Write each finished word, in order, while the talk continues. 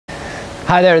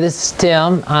Hi there, this is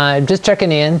Tim. I'm just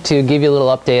checking in to give you a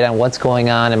little update on what's going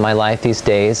on in my life these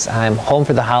days. I'm home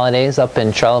for the holidays up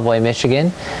in Charlevoix,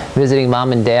 Michigan, visiting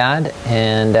Mom and Dad,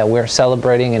 and we're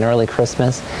celebrating an early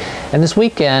Christmas. And this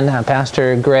weekend,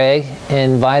 Pastor Greg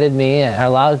invited me,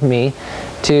 allowed me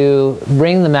to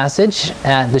bring the message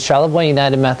at the Charlevoix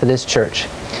United Methodist Church.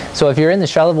 So if you're in the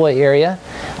Charlevoix area,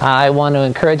 I want to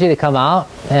encourage you to come out,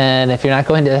 and if you're not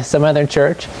going to some other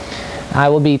church, I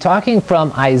will be talking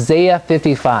from Isaiah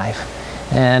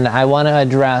 55, and I want to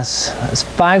address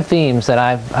 5 themes that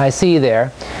I see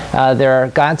there. There are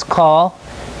God's call,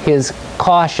 His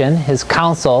caution, His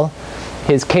counsel,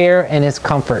 His care, and His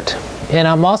comfort. And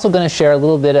I'm also going to share a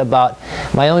little bit about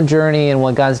my own journey and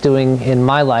what God's doing in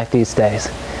my life these days.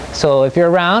 So if you're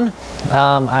around,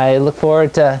 I look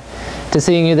forward to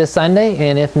seeing you this Sunday,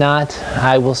 and if not,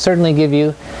 I will certainly give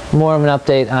you more of an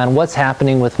update on what's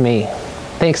happening with me.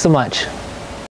 Thanks so much.